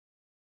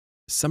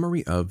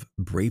Summary of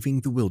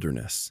Braving the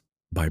Wilderness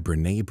by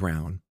Brené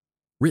Brown,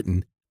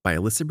 written by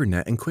Alyssa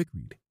Burnett and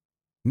Quickread,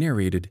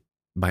 narrated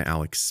by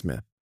Alex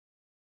Smith.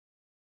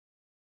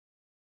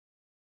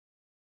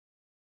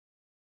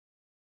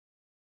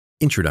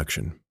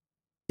 Introduction.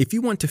 If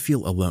you want to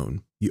feel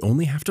alone, you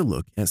only have to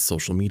look at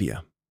social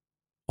media.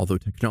 Although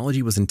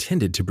technology was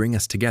intended to bring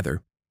us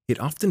together,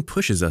 it often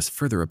pushes us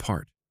further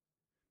apart.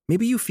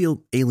 Maybe you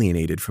feel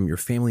alienated from your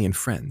family and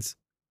friends,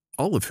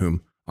 all of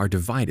whom are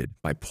divided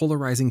by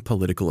polarizing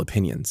political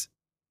opinions.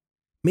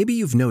 Maybe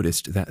you've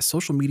noticed that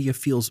social media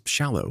feels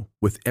shallow,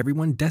 with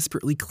everyone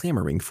desperately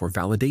clamoring for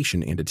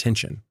validation and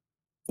attention.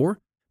 Or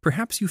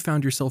perhaps you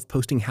found yourself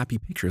posting happy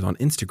pictures on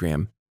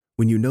Instagram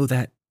when you know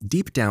that,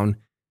 deep down,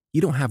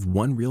 you don't have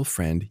one real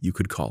friend you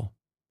could call.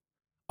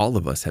 All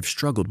of us have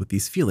struggled with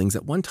these feelings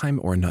at one time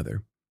or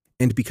another,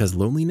 and because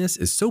loneliness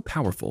is so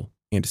powerful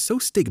and so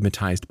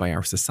stigmatized by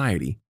our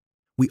society,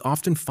 we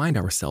often find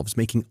ourselves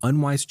making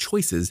unwise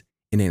choices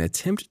in an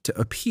attempt to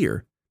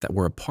appear that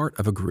we're a part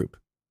of a group.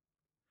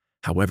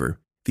 However,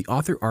 the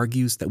author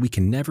argues that we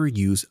can never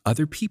use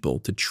other people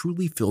to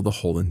truly fill the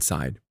hole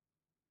inside.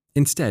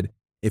 Instead,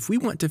 if we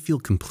want to feel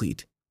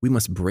complete, we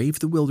must brave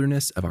the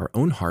wilderness of our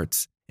own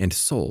hearts and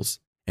souls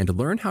and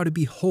learn how to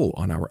be whole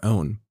on our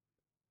own.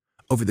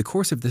 Over the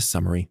course of this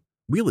summary,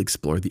 we'll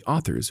explore the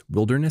author's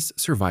Wilderness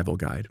Survival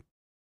Guide.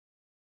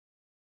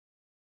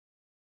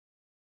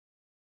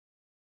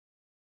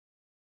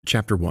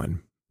 Chapter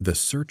 1. The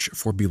Search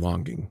for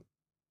Belonging.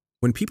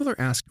 When people are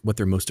asked what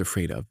they're most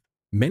afraid of,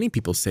 many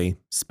people say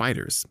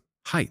spiders,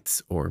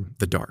 heights, or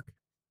the dark.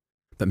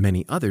 But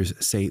many others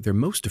say they're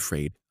most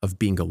afraid of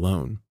being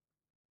alone.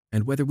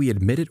 And whether we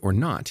admit it or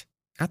not,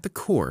 at the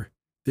core,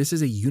 this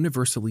is a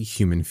universally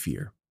human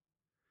fear.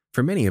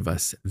 For many of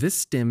us, this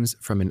stems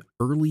from an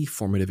early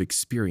formative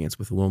experience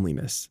with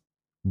loneliness,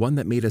 one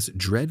that made us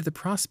dread the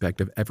prospect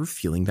of ever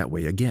feeling that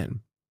way again.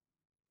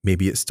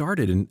 Maybe it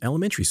started in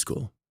elementary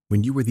school,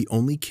 when you were the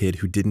only kid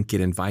who didn't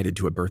get invited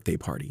to a birthday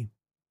party.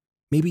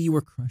 Maybe you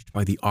were crushed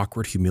by the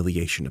awkward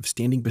humiliation of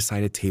standing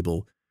beside a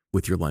table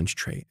with your lunch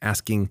tray,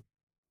 asking,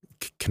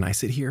 "Can I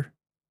sit here?"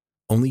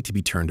 only to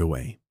be turned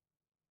away.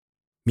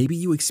 Maybe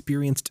you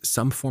experienced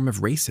some form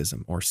of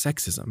racism or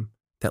sexism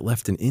that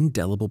left an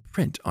indelible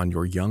print on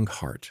your young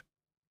heart.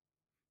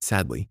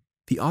 Sadly,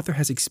 the author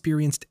has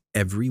experienced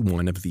every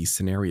one of these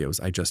scenarios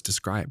I just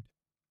described.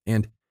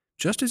 And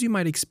just as you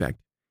might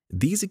expect,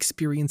 these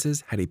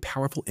experiences had a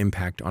powerful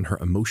impact on her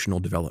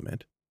emotional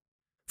development.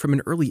 From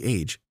an early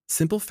age,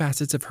 simple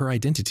facets of her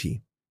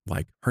identity,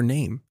 like her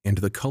name and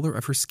the color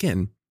of her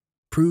skin,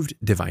 proved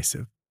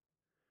divisive.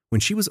 When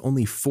she was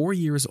only 4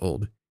 years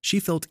old, she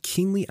felt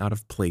keenly out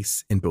of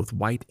place in both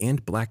white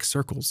and black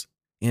circles,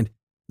 and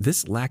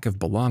this lack of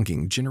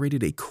belonging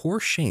generated a core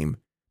shame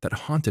that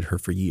haunted her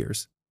for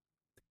years.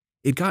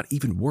 It got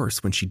even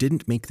worse when she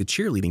didn't make the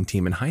cheerleading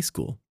team in high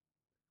school,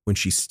 when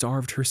she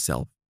starved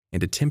herself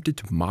and attempted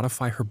to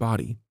modify her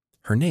body,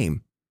 her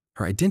name,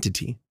 her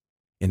identity,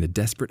 in a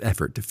desperate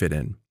effort to fit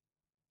in.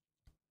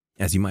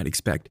 As you might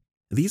expect,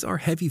 these are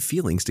heavy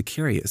feelings to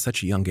carry at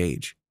such a young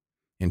age,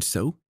 and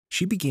so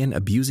she began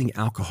abusing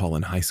alcohol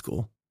in high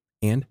school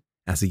and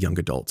as a young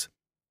adult.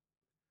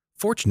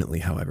 Fortunately,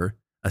 however,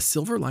 a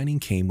silver lining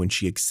came when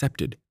she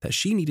accepted that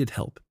she needed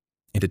help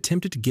and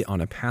attempted to get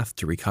on a path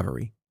to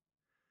recovery.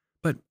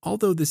 But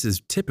although this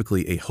is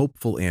typically a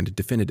hopeful and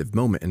definitive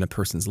moment in a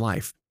person's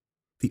life,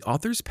 the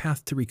author's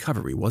path to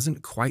recovery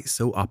wasn't quite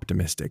so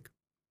optimistic,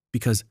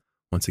 because,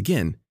 once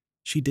again,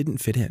 she didn't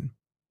fit in.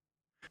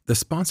 The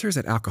sponsors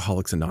at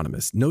Alcoholics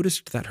Anonymous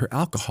noticed that her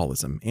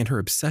alcoholism and her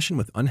obsession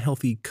with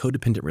unhealthy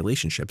codependent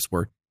relationships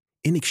were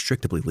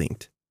inextricably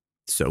linked.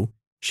 So,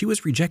 she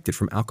was rejected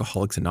from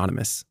Alcoholics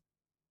Anonymous.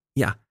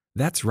 Yeah,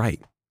 that's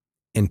right,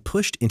 and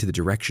pushed into the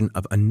direction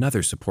of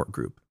another support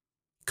group,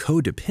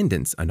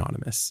 Codependents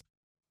Anonymous.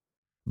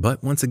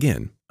 But once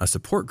again, a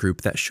support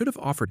group that should have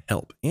offered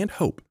help and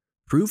hope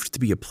proved to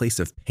be a place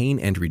of pain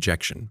and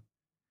rejection.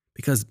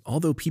 Because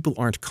although people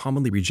aren't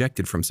commonly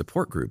rejected from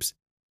support groups,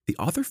 the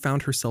author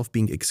found herself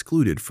being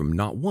excluded from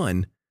not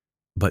one,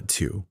 but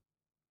two.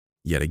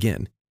 Yet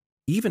again,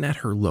 even at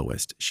her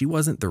lowest, she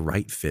wasn't the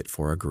right fit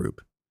for a group.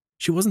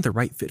 She wasn't the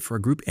right fit for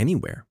a group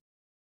anywhere.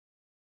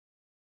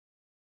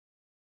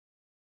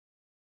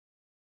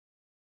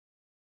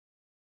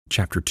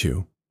 Chapter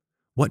 2.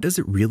 What does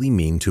it really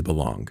mean to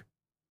belong?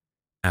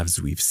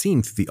 As we've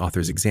seen through the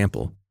author's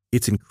example,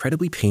 it's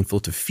incredibly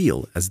painful to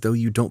feel as though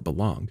you don't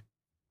belong.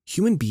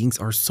 Human beings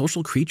are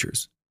social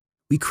creatures.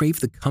 We crave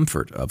the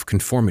comfort of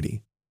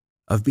conformity,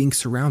 of being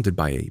surrounded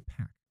by a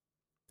pack.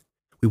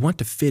 We want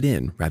to fit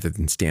in rather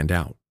than stand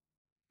out.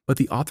 But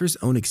the author's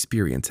own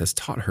experience has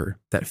taught her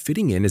that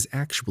fitting in is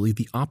actually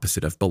the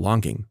opposite of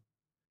belonging.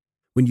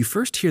 When you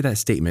first hear that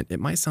statement, it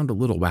might sound a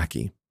little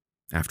wacky.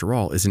 After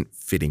all, isn't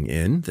fitting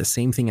in the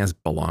same thing as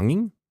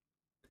belonging?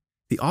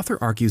 The author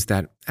argues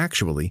that,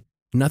 actually,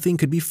 nothing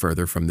could be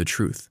further from the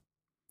truth.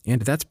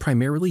 And that's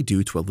primarily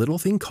due to a little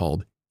thing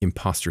called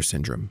imposter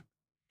syndrome,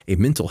 a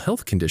mental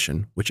health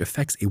condition which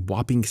affects a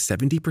whopping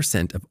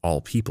 70% of all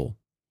people.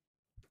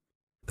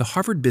 The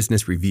Harvard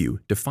Business Review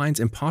defines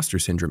imposter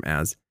syndrome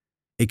as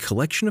a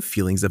collection of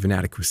feelings of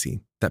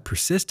inadequacy that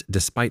persist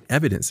despite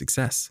evident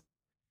success.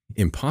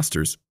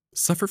 Imposters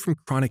suffer from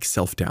chronic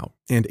self-doubt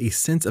and a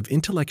sense of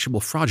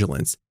intellectual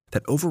fraudulence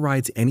that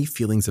overrides any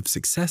feelings of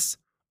success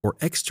or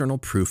external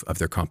proof of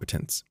their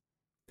competence.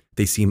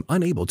 They seem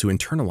unable to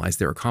internalize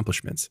their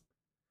accomplishments,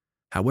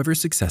 however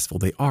successful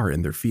they are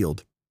in their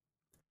field.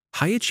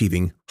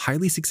 High-achieving,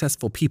 highly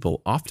successful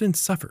people often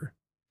suffer,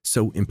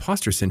 so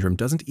imposter syndrome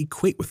doesn't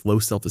equate with low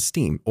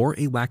self-esteem or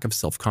a lack of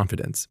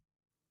self-confidence.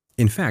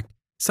 In fact,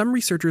 some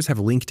researchers have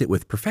linked it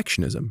with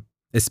perfectionism,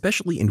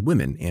 especially in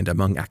women and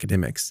among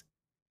academics.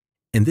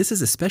 And this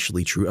is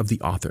especially true of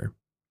the author.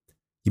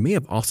 You may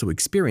have also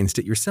experienced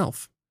it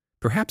yourself,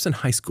 perhaps in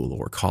high school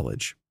or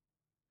college.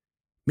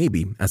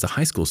 Maybe, as a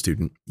high school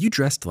student, you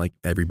dressed like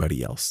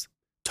everybody else,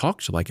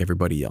 talked like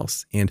everybody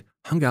else, and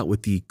hung out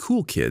with the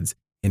cool kids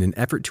in an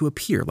effort to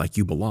appear like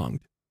you belonged.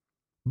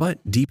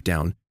 But deep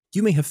down,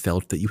 you may have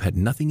felt that you had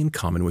nothing in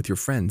common with your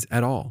friends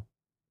at all.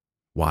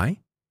 Why?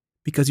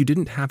 Because you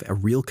didn't have a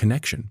real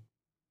connection.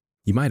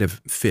 You might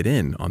have fit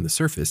in on the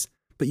surface,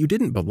 but you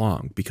didn't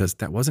belong because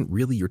that wasn't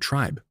really your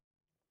tribe.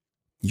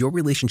 Your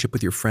relationship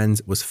with your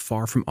friends was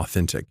far from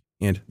authentic,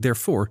 and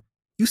therefore,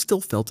 you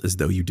still felt as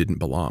though you didn't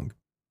belong.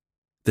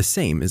 The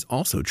same is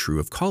also true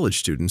of college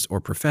students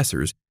or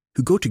professors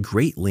who go to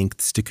great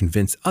lengths to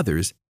convince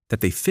others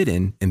that they fit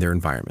in their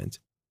environment.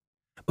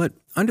 But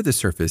under the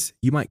surface,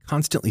 you might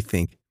constantly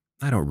think,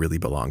 I don't really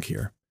belong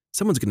here.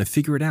 Someone's going to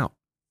figure it out.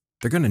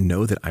 They're going to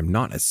know that I'm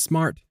not as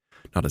smart,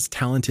 not as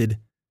talented,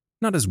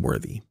 not as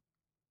worthy.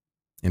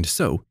 And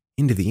so,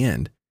 into the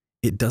end,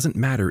 it doesn't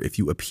matter if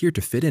you appear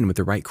to fit in with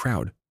the right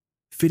crowd.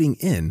 Fitting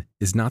in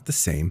is not the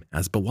same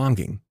as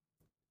belonging.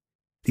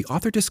 The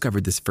author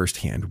discovered this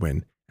firsthand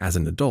when, as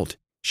an adult,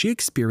 she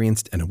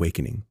experienced an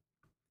awakening.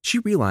 She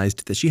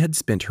realized that she had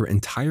spent her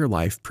entire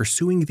life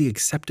pursuing the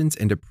acceptance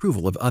and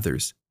approval of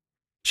others.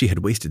 She had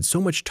wasted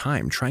so much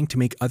time trying to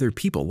make other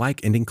people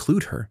like and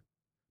include her.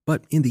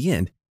 But in the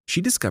end,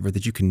 she discovered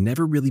that you can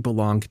never really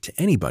belong to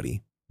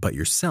anybody but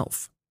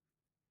yourself.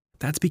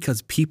 That's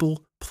because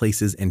people,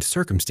 places, and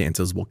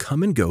circumstances will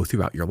come and go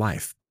throughout your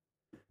life.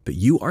 But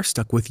you are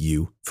stuck with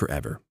you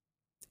forever.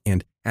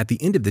 And at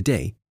the end of the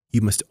day,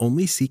 you must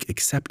only seek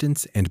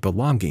acceptance and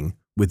belonging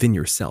within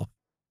yourself.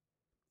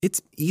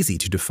 It's easy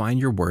to define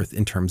your worth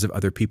in terms of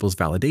other people's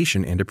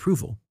validation and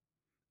approval.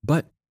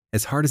 But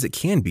as hard as it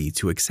can be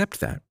to accept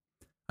that,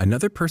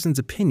 another person's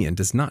opinion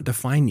does not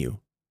define you.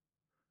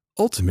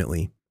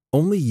 Ultimately,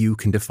 only you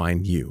can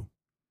define you.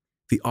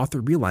 The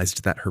author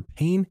realized that her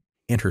pain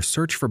and her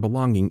search for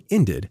belonging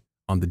ended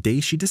on the day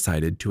she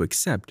decided to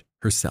accept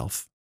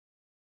herself.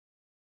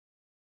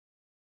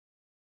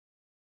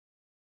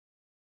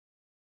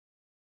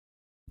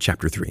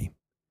 Chapter 3.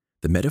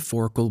 The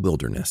Metaphorical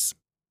Wilderness.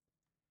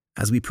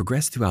 As we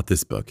progress throughout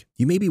this book,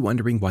 you may be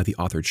wondering why the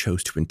author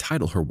chose to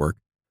entitle her work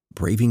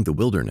Braving the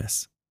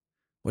Wilderness.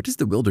 What does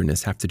the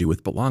wilderness have to do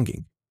with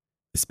belonging?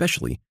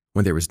 Especially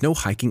when there is no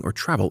hiking or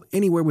travel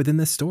anywhere within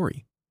this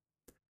story.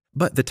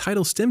 But the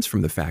title stems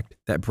from the fact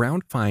that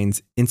Brown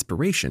finds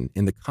inspiration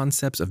in the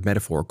concepts of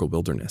metaphorical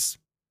wilderness.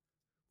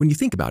 When you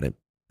think about it,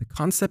 the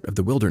concept of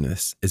the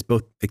wilderness is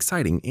both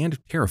exciting and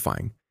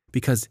terrifying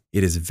because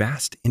it is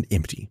vast and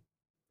empty.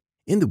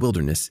 In the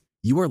wilderness,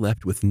 you are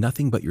left with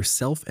nothing but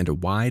yourself and a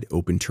wide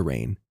open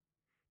terrain.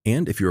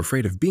 And if you're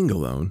afraid of being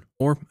alone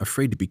or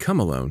afraid to become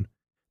alone,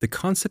 the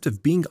concept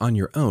of being on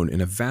your own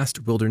in a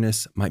vast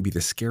wilderness might be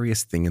the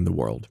scariest thing in the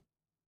world.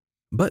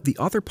 But the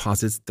author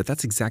posits that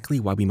that's exactly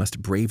why we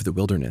must brave the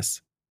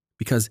wilderness.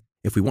 Because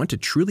if we want to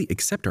truly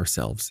accept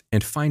ourselves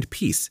and find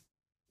peace,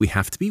 we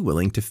have to be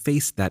willing to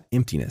face that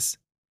emptiness.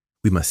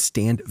 We must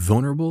stand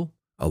vulnerable,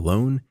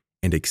 alone,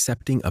 and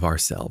accepting of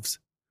ourselves.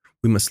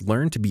 We must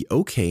learn to be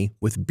okay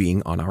with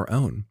being on our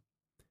own.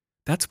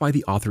 That's why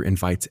the author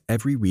invites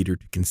every reader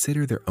to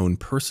consider their own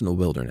personal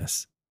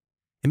wilderness.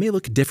 It may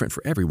look different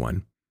for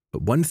everyone,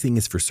 but one thing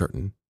is for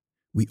certain.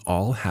 We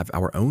all have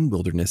our own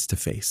wilderness to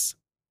face.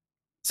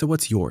 So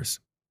what's yours?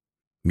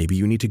 Maybe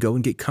you need to go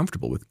and get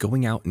comfortable with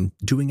going out and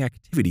doing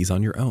activities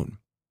on your own.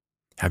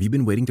 Have you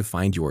been waiting to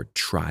find your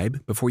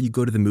tribe before you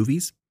go to the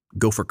movies,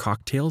 go for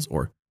cocktails,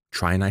 or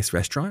try a nice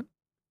restaurant?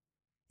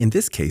 In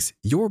this case,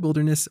 your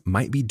wilderness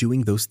might be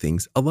doing those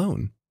things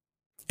alone.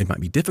 It might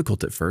be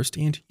difficult at first,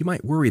 and you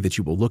might worry that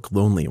you will look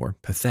lonely or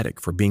pathetic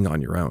for being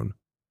on your own.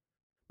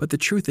 But the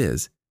truth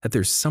is that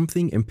there's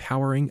something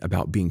empowering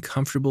about being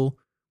comfortable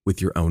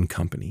with your own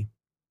company.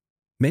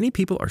 Many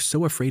people are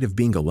so afraid of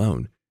being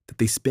alone that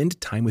they spend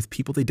time with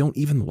people they don't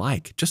even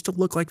like just to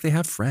look like they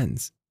have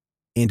friends.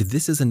 And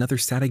this is another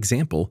sad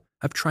example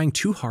of trying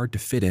too hard to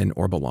fit in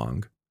or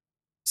belong.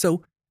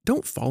 So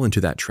don't fall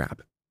into that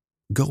trap.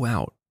 Go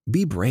out,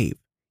 be brave,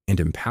 and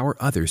empower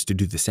others to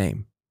do the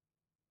same.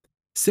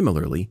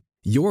 Similarly,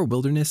 your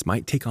wilderness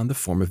might take on the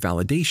form of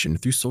validation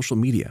through social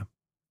media.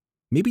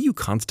 Maybe you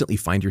constantly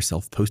find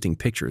yourself posting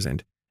pictures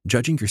and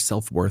judging your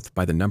self-worth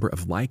by the number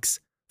of likes,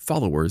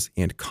 followers,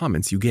 and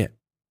comments you get.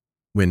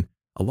 When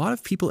a lot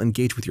of people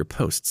engage with your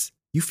posts,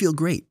 you feel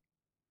great.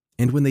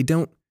 And when they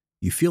don't,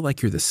 you feel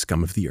like you're the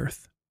scum of the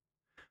earth.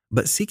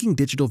 But seeking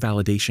digital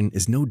validation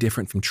is no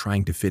different from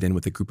trying to fit in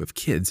with a group of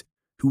kids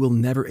who will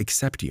never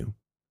accept you.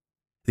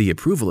 The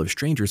approval of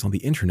strangers on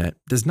the internet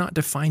does not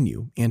define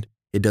you, and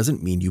it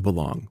doesn't mean you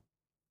belong.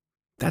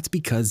 That's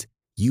because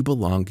you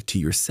belong to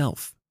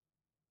yourself,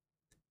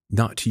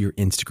 not to your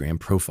Instagram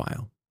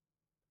profile.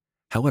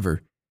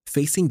 However,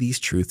 facing these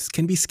truths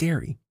can be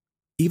scary.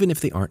 Even if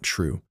they aren't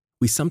true,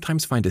 we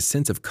sometimes find a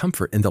sense of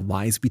comfort in the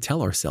lies we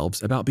tell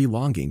ourselves about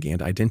belonging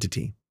and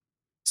identity.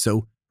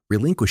 So,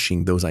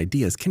 relinquishing those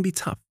ideas can be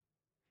tough.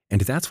 And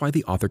that's why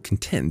the author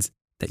contends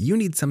that you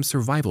need some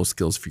survival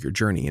skills for your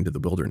journey into the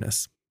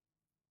wilderness.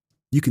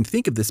 You can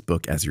think of this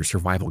book as your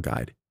survival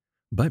guide,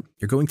 but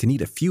you're going to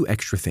need a few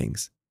extra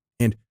things.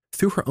 And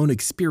through her own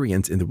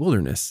experience in the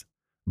wilderness,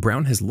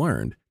 Brown has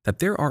learned that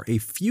there are a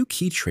few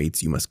key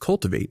traits you must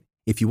cultivate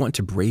if you want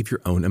to brave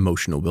your own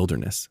emotional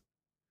wilderness.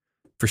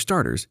 For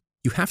starters,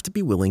 you have to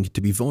be willing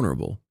to be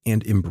vulnerable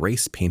and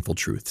embrace painful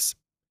truths.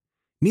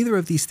 Neither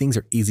of these things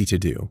are easy to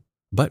do,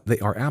 but they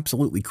are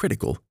absolutely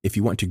critical if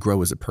you want to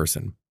grow as a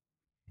person.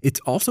 It's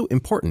also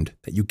important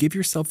that you give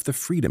yourself the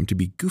freedom to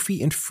be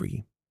goofy and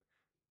free.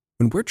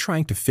 When we're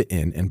trying to fit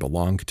in and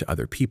belong to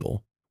other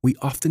people, we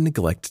often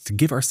neglect to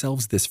give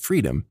ourselves this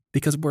freedom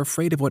because we're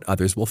afraid of what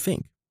others will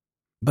think.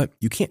 But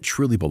you can't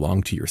truly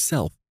belong to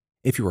yourself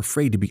if you're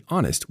afraid to be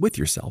honest with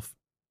yourself.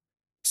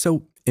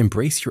 So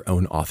embrace your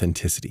own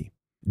authenticity.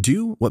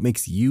 Do what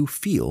makes you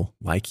feel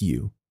like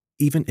you,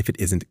 even if it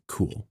isn't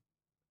cool.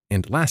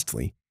 And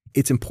lastly,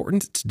 it's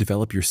important to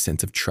develop your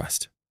sense of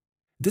trust.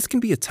 This can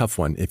be a tough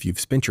one if you've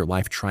spent your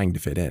life trying to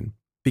fit in,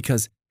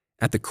 because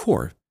at the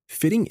core,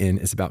 fitting in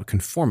is about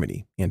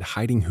conformity and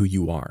hiding who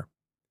you are.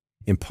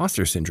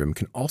 Imposter syndrome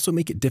can also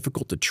make it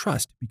difficult to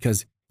trust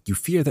because you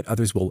fear that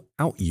others will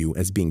out you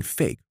as being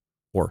fake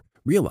or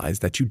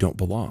realize that you don't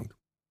belong.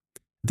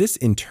 This,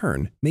 in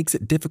turn, makes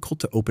it difficult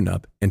to open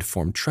up and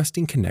form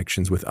trusting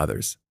connections with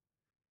others.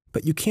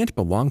 But you can't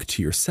belong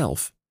to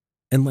yourself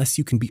unless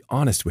you can be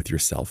honest with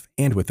yourself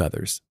and with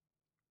others.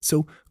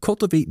 So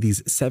cultivate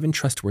these 7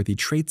 trustworthy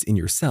traits in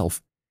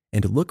yourself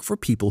and look for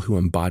people who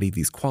embody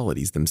these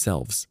qualities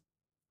themselves.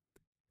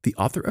 The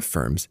author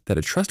affirms that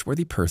a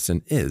trustworthy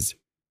person is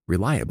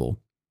reliable,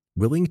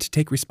 willing to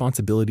take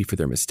responsibility for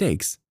their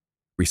mistakes,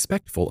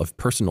 respectful of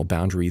personal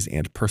boundaries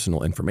and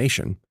personal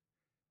information,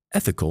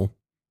 ethical,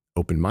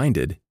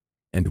 open-minded,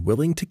 and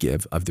willing to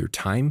give of their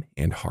time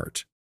and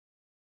heart.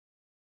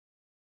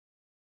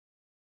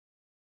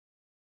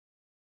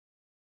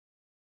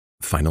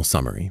 Final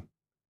summary.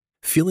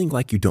 Feeling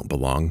like you don't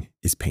belong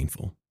is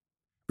painful.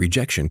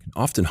 Rejection can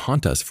often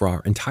haunt us for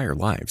our entire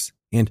lives,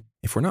 and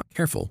if we're not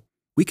careful,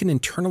 we can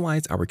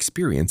internalize our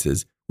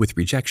experiences with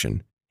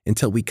rejection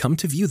until we come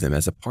to view them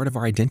as a part of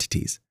our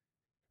identities.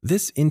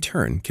 This, in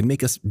turn, can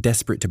make us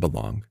desperate to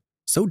belong,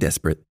 so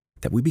desperate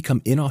that we become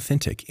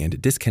inauthentic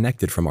and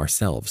disconnected from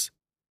ourselves.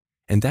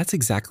 And that's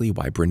exactly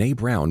why Brené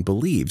Brown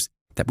believes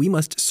that we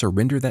must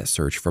surrender that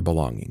search for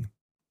belonging.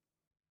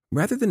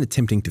 Rather than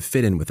attempting to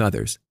fit in with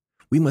others,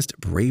 we must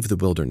brave the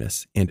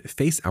wilderness and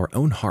face our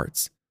own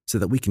hearts so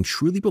that we can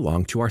truly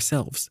belong to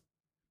ourselves.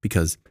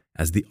 Because,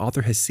 as the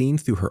author has seen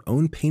through her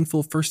own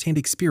painful firsthand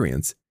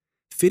experience,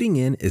 fitting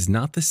in is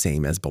not the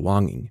same as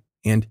belonging,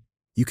 and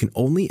you can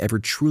only ever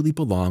truly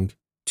belong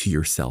to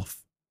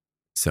yourself.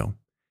 So,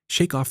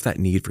 shake off that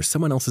need for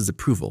someone else's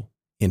approval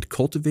and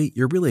cultivate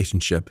your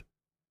relationship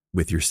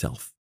with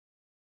yourself.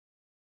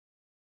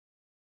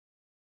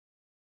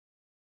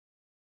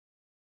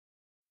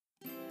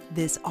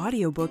 This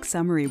audiobook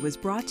summary was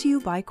brought to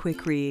you by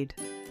Quick Read.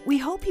 We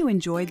hope you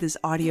enjoyed this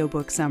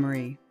audiobook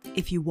summary.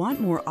 If you want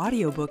more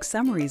audiobook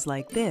summaries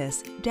like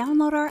this,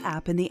 download our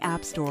app in the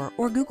App Store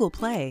or Google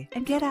Play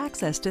and get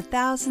access to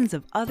thousands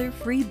of other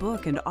free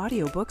book and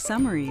audiobook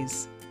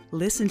summaries.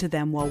 Listen to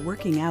them while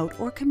working out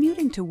or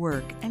commuting to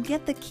work and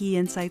get the key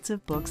insights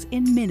of books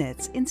in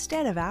minutes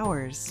instead of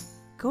hours.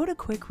 Go to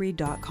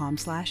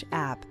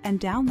quickread.com/app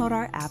and download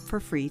our app for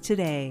free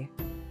today.